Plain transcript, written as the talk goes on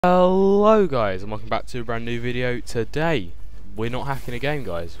Hello guys, and welcome back to a brand new video. Today we're not hacking a game,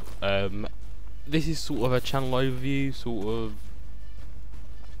 guys. This is sort of a channel overview, sort of,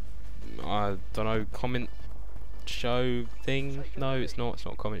 I don't know, comment show thing. No, it's not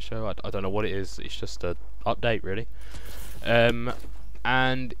a comment show. I don't know what it is. It's just a update, really.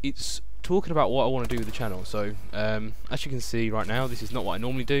 And it's talking about what I want to do with the channel. So as you can see right now, this is not what I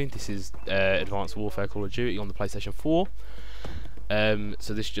normally do. This is Advanced Warfare Call of Duty on the PlayStation 4.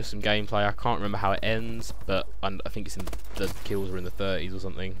 So this is just some gameplay. I can't remember how it ends, but I think it's in the kills are in the 30s or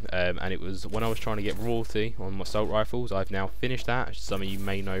something. And it was when I was trying to get royalty on my assault rifles. I've now finished that, as some of you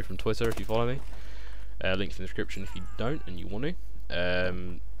may know from Twitter if you follow me. Links in the description if you don't and you want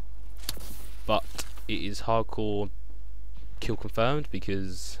to. But it is hardcore kill confirmed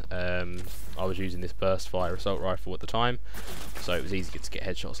because I was using this burst fire assault rifle at the time, so it was easy to get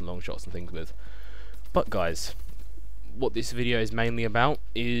headshots and long shots and things with. But guys, what this video is mainly about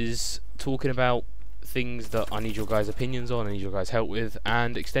is talking about things that I need your guys' opinions on, I need your guys' help with,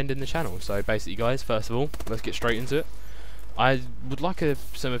 and extending the channel. So basically guys, first of all, let's get straight into it. I would like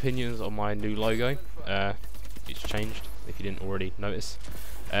some opinions on my new logo. It's changed, if you didn't already notice.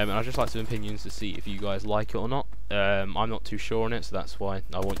 And I'd just like some opinions to see if you guys like it or not. I'm not too sure on it, so that's why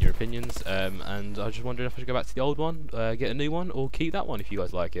I want your opinions. And I was just wondering if I should go back to the old one, get a new one, or keep that one if you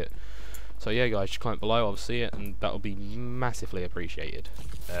guys like it. So yeah guys, just comment below, I'll see it, and that will be massively appreciated.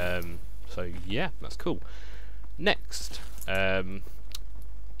 So yeah, that's cool. Next,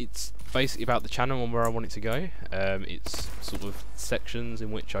 it's basically about the channel and where I want it to go. It's sort of sections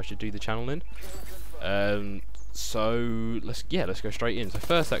in which I should do the channel in. So let's go straight in. So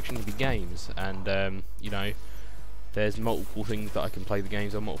first section will be games, and you know, there's multiple things that I can play the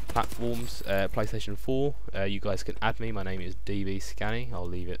games on, multiple platforms. PlayStation 4, you guys can add me. My name is DB Scanny. I'll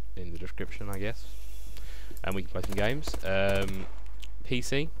leave it in the description, I guess. And we can play some games.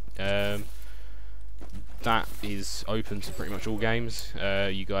 PC, that is open to pretty much all games.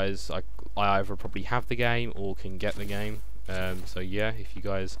 You guys, I either probably have the game or can get the game. So yeah, if you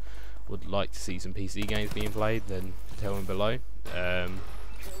guys would like to see some PC games being played, then tell me below.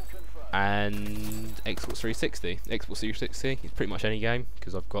 And Xbox 360. Xbox 360 is pretty much any game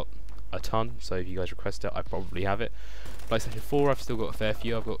because I've got a ton, so if you guys request it I probably have it. PlayStation 4, I've still got a fair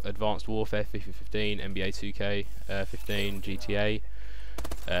few. I've got Advanced Warfare, FIFA 15, NBA 2K 15, GTA,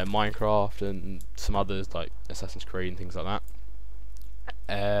 Minecraft, and some others like Assassin's Creed and things like that.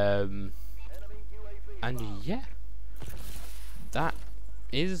 And yeah, that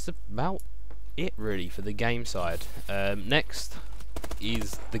is about it really for the game side. Next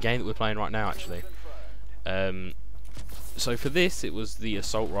is the game that we're playing right now, actually. So for this, it was the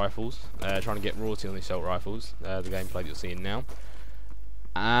assault rifles, trying to get royalty on the assault rifles, the gameplay that you're seeing now.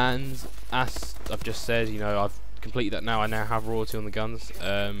 And as I've just said, you know, I've completed that now. I now have royalty on the guns,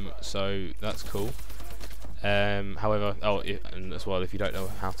 so that's cool. However, and as well, if you don't know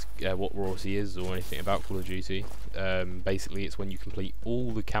how to, what royalty is or anything about Call of Duty, basically it's when you complete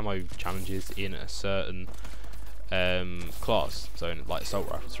all the camo challenges in a certain class, so like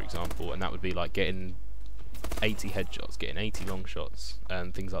assault rifles for example, and that would be like getting 80 headshots, getting 80 long shots,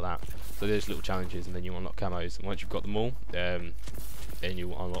 and things like that. So there's little challenges, and then you unlock camos, and once you've got them all, then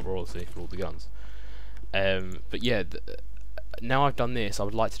you unlock royalty for all the guns. But yeah, now I've done this, I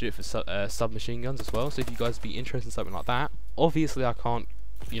would like to do it for submachine guns as well. So if you guys would be interested in something like that, obviously I can't,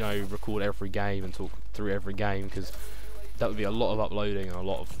 you know, record every game and talk through every game because that would be a lot of uploading and a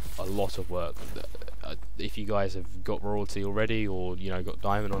lot of work. If you guys have got royalty already, or you know, got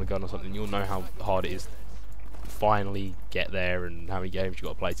diamond on a gun or something, you'll know how hard it is to finally get there and how many games you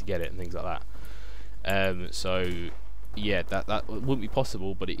got to play to get it and things like that. So yeah, that wouldn't be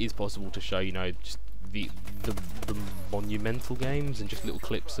possible, but it is possible to show, you know, just the monumental games and just little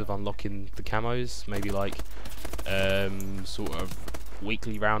clips of unlocking the camos, maybe like sort of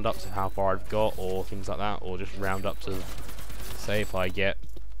weekly roundups of how far I've got or things like that, or just roundups of, say, if I get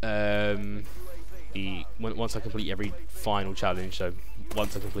once I complete every final challenge, so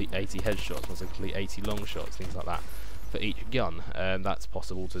once I complete 80 headshots, once I complete 80 long shots, things like that for each gun. That's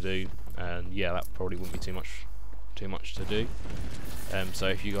possible to do, and yeah, that probably wouldn't be too much to do. So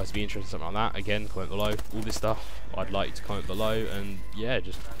if you guys would be interested in something like that, again, comment below. All this stuff I'd like you to comment below, and yeah,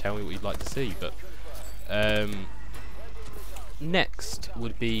 just tell me what you'd like to see. But next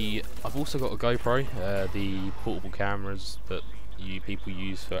would be, I've also got a GoPro, the portable cameras that people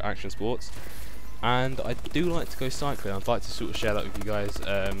use for action sports, and I do like to go cycling. I'd like to sort of share that with you guys.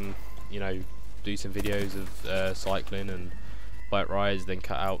 You know, do some videos of cycling and bike rides, then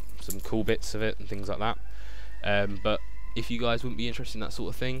cut out some cool bits of it and things like that. But if you guys wouldn't be interested in that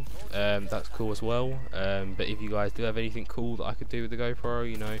sort of thing, that's cool as well. But if you guys do have anything cool that I could do with the GoPro,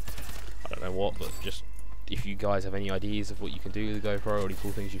 you know, I don't know what, but just if you guys have any ideas of what you can do with the GoPro or any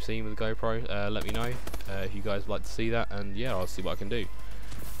cool things you've seen with the GoPro, let me know if you guys would like to see that, and yeah, I'll see what I can do.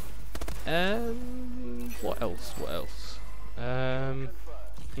 What else?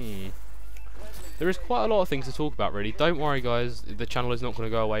 There is quite a lot of things to talk about, really. Don't worry, guys, the channel is not going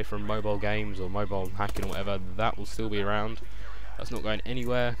to go away from mobile games or mobile hacking or whatever. That will still be around. That's not going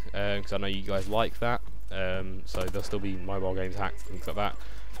anywhere, because I know you guys like that. So there'll still be mobile games hacked, things like that.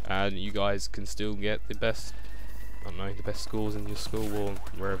 And you guys can still get the best, I don't know, the best scores in your school or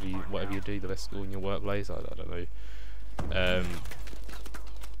wherever you, whatever you do, the best score in your workplace, I don't know.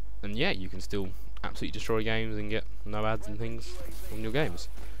 And yeah, you can still absolutely destroy games and get no ads and things on your games.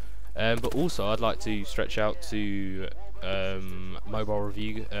 But also, I'd like to stretch out to mobile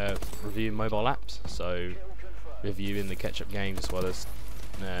reviewing mobile apps. So reviewing the Ketchup games as well as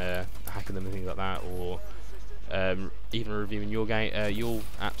hacking them and things like that, or even reviewing your your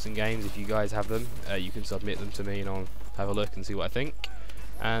apps and games if you guys have them. You can submit them to me and I'll have a look and see what I think,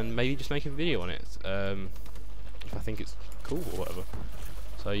 and maybe just make a video on it if I think it's cool or whatever.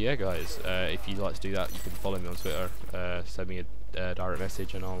 So yeah, guys, if you'd like to do that, you can follow me on Twitter, send me a direct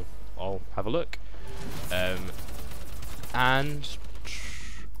message, and I'll have a look. And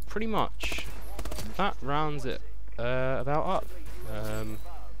pretty much that rounds it about up.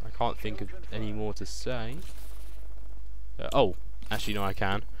 I can't think of any more to say. Oh, actually no, I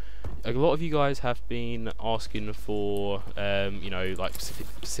can. A lot of you guys have been asking for you know, like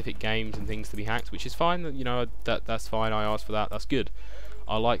specific games and things to be hacked, which is fine. You know, that's fine. I asked for that. That's good.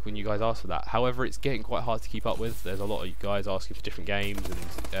 I like when you guys ask for that. However, it's getting quite hard to keep up with. There's a lot of you guys asking for different games,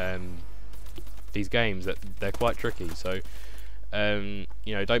 and these games that they're quite tricky. So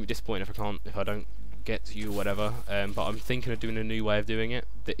you know, don't be disappointed if I don't get to you or whatever. But I'm thinking of doing a new way of doing it.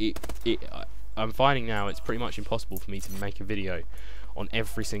 I'm finding now it's pretty much impossible for me to make a video on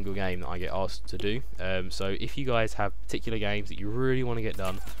every single game that I get asked to do. So if you guys have particular games that you really want to get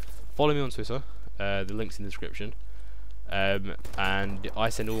done, follow me on Twitter. The link's in the description. And I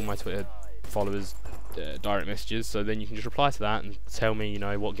send all my Twitter followers direct messages, so then you can just reply to that and tell me, you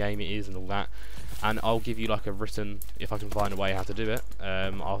know, what game it is and all that, and I'll give you like a written, if I can find a way how to do it,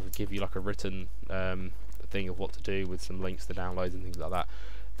 I'll give you like a written thing of what to do with some links to downloads and things like that.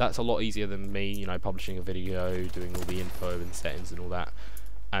 That's a lot easier than me, you know, publishing a video, doing all the info and settings and all that,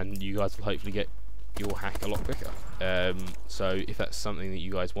 and you guys will hopefully get your hack a lot quicker. So if that's something that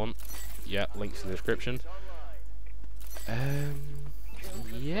you guys want, yeah, links in the description.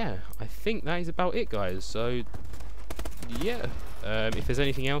 Yeah, I think that is about it, guys. So yeah, if there's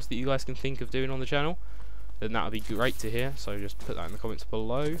anything else that you guys can think of doing on the channel, then that would be great to hear, so just put that in the comments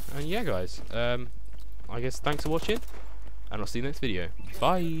below. And yeah, guys, I guess thanks for watching, and I'll see you next video.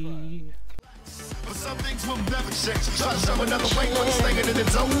 Bye. But some things will never change. Try to show another way, but it's staying in the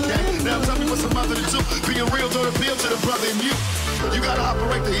dope game. Now tell me what's a mother to do. Being real don't appeal to the brother in you. You gotta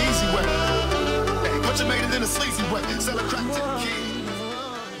operate the easy way. But you made it in a sleazy way. Sell a crack to the kids.